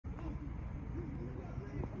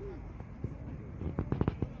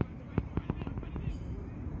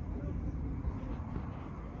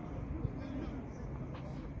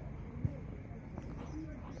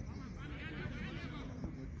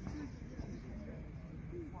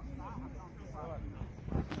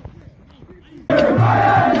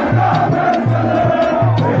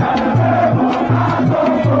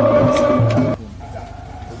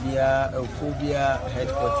phobia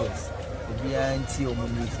headquarters.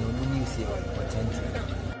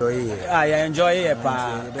 I enjoy it,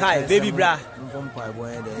 Kai, baby bra.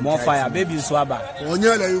 More fire, baby swabber. On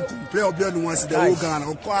your you play or blend once the organ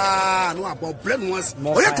or qua no about blend once.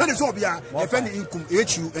 Oh, you tell us all, yeah. If any income,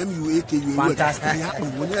 HUMUAKU. Fantastic.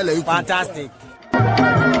 Fantastic.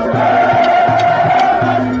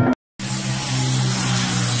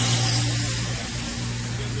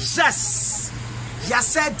 Yes, ya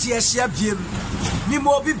said, yes, ya bim.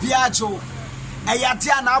 Nimo bi biajo.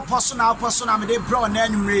 Eyadia na apostle na me de bro na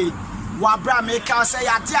anwumre. Wa bra me ka say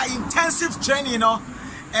yadia intensive training no.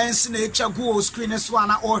 Ensi na etwa go screen so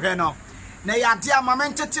ana ohwe no. Na yadia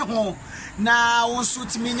mamentete ho na wonso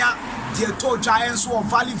timinya de to dwa enso of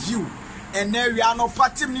Valley View. En area no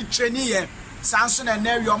patim ni training ye. Sanso na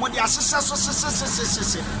area mo de asese so.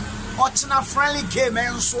 Ochina friendly game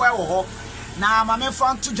enso e wo ho. Na mame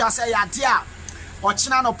fan to just say yadia.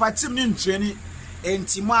 Ochina no patim ni training.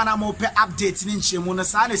 Enti mo ana mo pe update ni nchemu no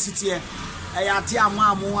sa na sitie ayate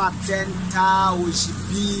amamu atenta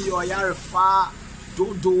oshibi oyarefa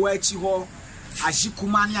do wachi ho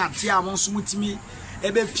ajikuma ni ate amon so mutimi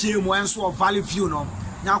ebe pie mo enso of Valley View no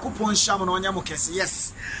nyakopon sham no onya mo kese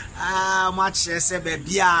yes mo ache se be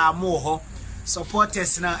bia mo ho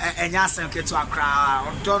supporters na enya asenketo akra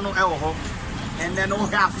odo no e wo ho and then o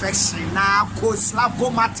affection na ko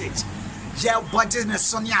Slavko match yeah, but in the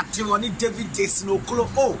Sonny Active David Days no Ocloo.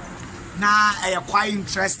 Oh, na quite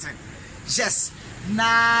interesting. Yes,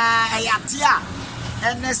 na ayatia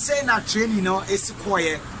and they say na training no is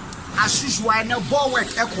quiet. As usual, no ball work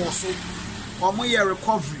so or my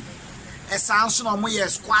recovery. A sounds no more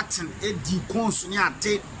squatting a decons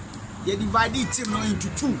niate. They divide the team no into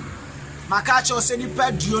two. Makacho send you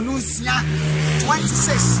per Dionusia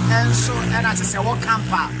 26 and so and I say what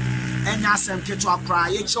camper. Enyasem keto akra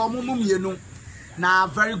ye che omumumienu na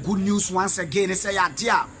very good news once again say ya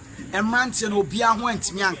dia emrante no bia ho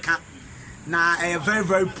antimi anka na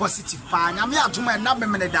very positive pa nyame atoma na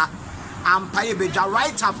memeda ampa ye bedwa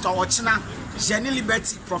right after ochina Jenny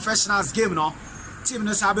Liberty professionals game no team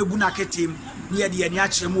no sabe bu na ketim ne de ani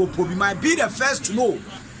achemu opobi might be the first to know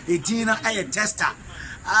edina tester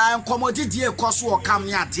komodi die koso o kam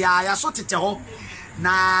ne adia ya so tete ho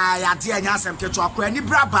na ya dia nyasem keto akra ni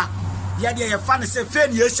braba yeah, they fan say Fair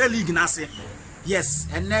League nase. Yes,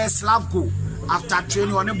 and then Slavko after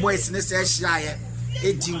training on the boys in the session,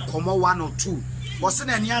 18, 1 or 2. Was in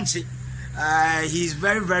Nyanchi. He's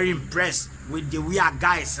very impressed with the we are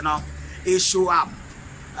guys, you know. He show up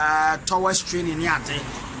towards training yate.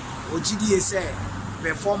 OGDA say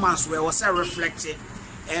performance where was reflected,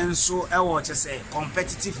 and so I want to say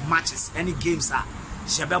competitive matches, any games are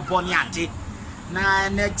Shebe Bonyate.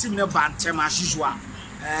 Na team no bantem as usual.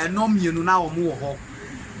 No mienu na omo ho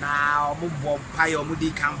na omo bompae omo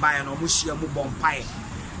di kan buy na omo hia omo bompae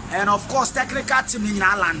and of course technical team ni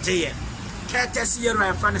na land here courtesy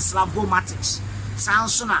your friend Slavko Matic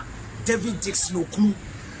Sansona David Dixon Ocloo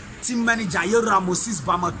team manager Yera Moses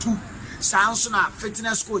Bamatu Sansona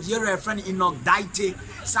fitness coach your friend Enoch Daite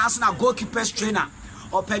Sansona goalkeepers trainer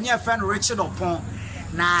openya friend Richard Opon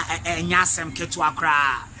na enyasem keto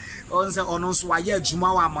akra onse ononso wa ye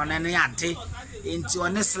adwuma wa monene ante enti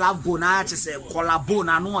one Slavko na che collabo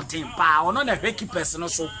na no ten pa ono na keepers no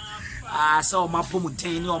so so mapom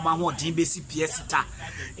ten ni o ma ho den besi piesita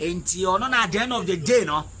enti ono na at the end of the day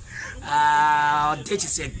no they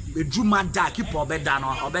say bedruma da keeper obeda no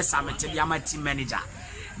obesamete dia ma team manager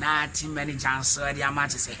na team manager so dia ma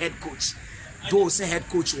che head coach do say head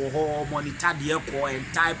coach wo monitor the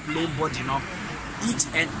entire playing body no each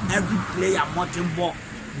and every player multiple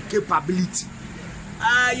capability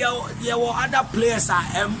there were other players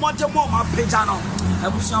multiple ma page no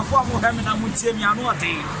abusuafo mo hemi na mutie mi anu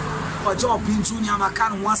odin ojo pintu nya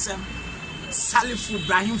makan wasem Salifu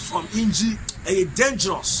Ibrahim from Inji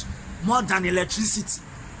dangerous more than electricity.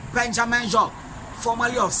 Benjamin Job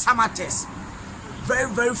formerly of Samates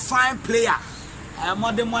very fine player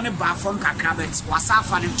modern money back from Kakrabet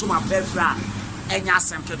wasafa into my befra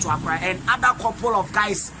enyasem keto akra and other couple of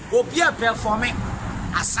guys obia performing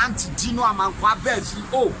Asante Dino Amankwa Befi.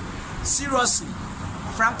 Oh, seriously,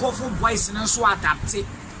 Francophone boys and so adapted.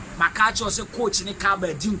 Makacho was a coach in a car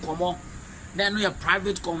by Dean Como. Then we have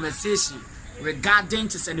private conversation regarding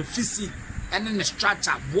to the physique and then the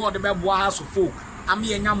structure. Board the web house of folk. I'm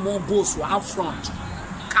here more goals were up front.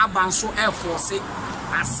 Caban so Air Force,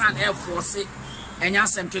 Asan Air Force, and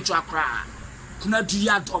Yasem Keto Akra. Kuna do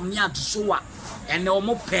ya domnia to show up and no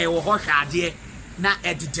more pay or hot idea. Na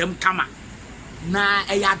editem kama. Na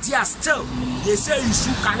ayadia still they say you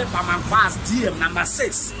should caliber man pass DM number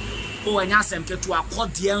 6 o anyasem keto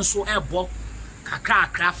akodi enso ebo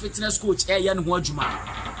kakra fitness coach ye no ho adwuma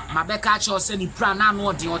mabeka cha ose ni pra na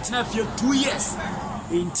no de otena fie 2 years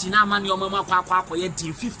entina mane omama kwa ye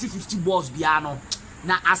din 50 balls bia no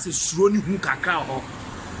na ase suro ni hu kakra ho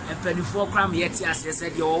empanifo kram yeti ase se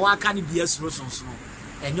de wo aka ni bia suro sonso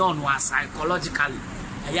enye ono psychologically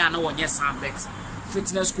eya na wonye sambet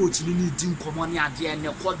fitness coach ni din komo ni ade ene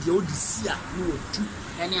ko de odisia ni otu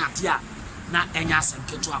ene ade a na enya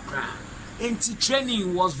semketo akra enti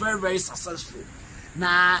training was very successful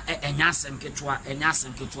na enya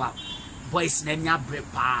semketo boys na nya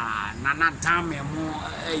brepa na dame mo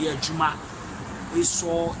ye adwuma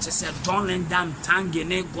iso te se don't down tange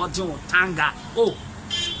ne godin tanga oh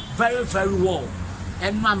very well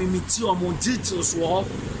and ma me meti omo details wo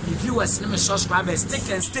the viewers and my subscribers take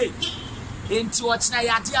and stay into watch na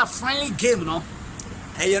yade a friendly game no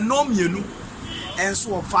e no mienu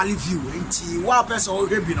enso of value view enti wa person o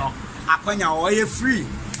hwebi no akwanya o ye free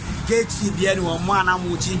gate fee bia ni wo mo ana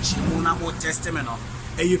mo chinchi mo na mo testament no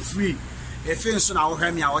e free e fe nso na wo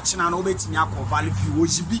hwe mi a wo china no betimi akọ value view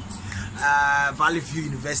ojibi Valley View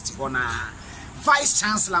University on Vice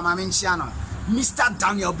Chancellor Mamenchiano, Mr.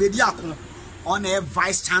 Daniel Bediako on a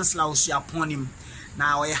Vice Chancellor Osia upon him.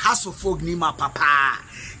 Now a hassle folk nima papa.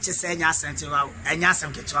 Chesenya Sentinel and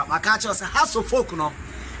Yasam Ketchup. Makacho a hassle folk no.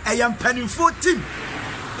 A young penny 14.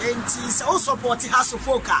 And he's also supporting hassle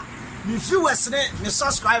folk. Me viewers, me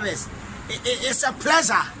subscribers. It's a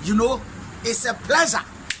pleasure, you know. It's a pleasure.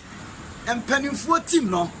 And penny 14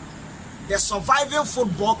 no. The surviving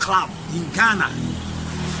football club in Ghana.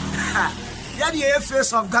 Yeah, the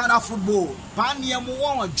face of Ghana football.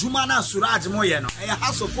 Panyamo Jumana Suraj Moyeno, a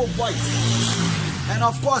house of 4 boys. And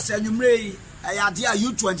of course, and you may a dear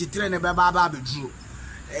U23 and a baba drew.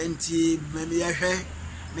 And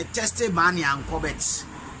me tested Mani and Cobbett.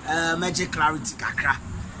 Magic clarity kakra.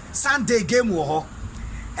 Sunday game war.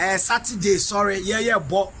 Saturday, sorry, yeah,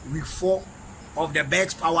 bought week 4 of the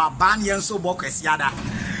Bex Power Banyan so Bokes Yada.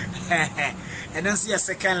 And then see a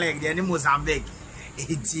second leg, the enemy Mozambique.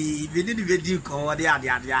 We didn't even call the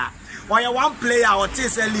idea. Why one player or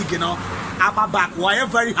TSL league, you know, upper back, why I'm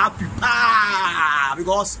very happy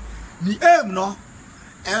because the aim no,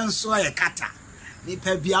 and so a kata. Ni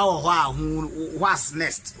pebia or who was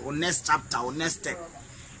next or next chapter or next step.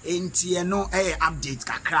 Ain't no update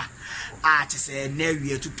kakra. To say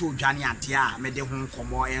near to 2 January at ya, made the home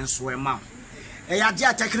come and so a mount. A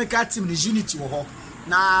dear technical team is unity or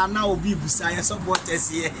now be beside supporters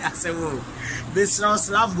here. I say, oh, this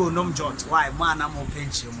Slavko nom jot. Why, man, I'm open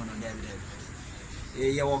to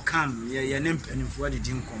you. You will come, your name penny for the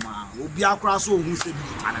gym come. Will be across all who said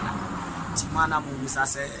Canada. Timana moves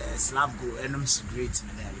as a Slavko, and I'm great.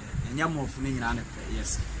 And you're more funny in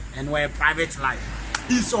yes. And we're private life.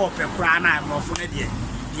 It's all per crown. I'm more funny.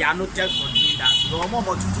 They are not tell for me that no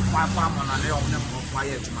more to do my farm on a level of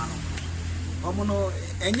fire tomorrow. Omono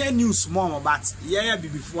enye news more but yeah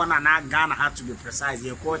before na Ghana had to be precise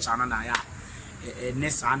your coach and na ya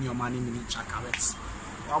next an your money minute chakawet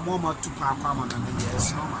omo to kwama na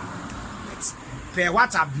yes normal but per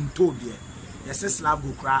what I've been told here yes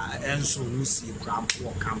Slavko kra enso who see kra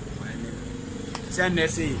for camp and say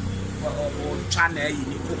say channel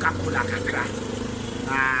yi Coca-Cola kakra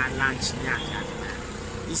lunch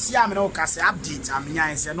nya isi am na o ka say update am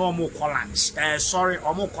nya say no mo call lunch sorry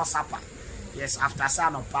omo call supper. Yes, after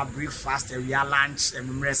sun of breakfast, a real lunch,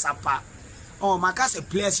 and supper. Oh, my cousin,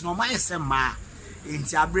 place no my sema. In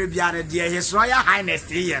Tiabrebia, dear, His Royal Highness,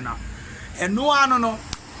 here now. And no one, no.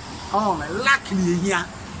 Oh, my lucky here.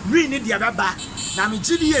 We need the other back. Now, me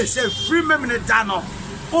GDA say, free memory dano.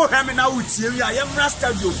 Oh, I'm now with you. I am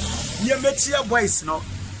master you. You met your voice, no.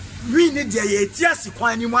 We need the tears to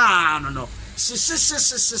quite anyone, no.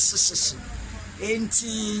 Ain't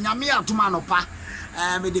Namia to Manopa.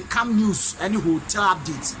 The Cam News, any hotel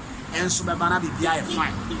updates, and so Babana be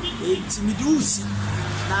fine. It's me do see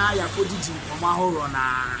now. You put it in Omahoro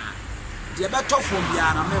na the better phobia,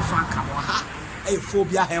 and I'm Frank Kamoha, a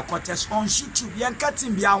phobia headquarters on YouTube, and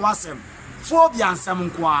cutting beyond wasem phobia and some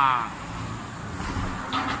qua.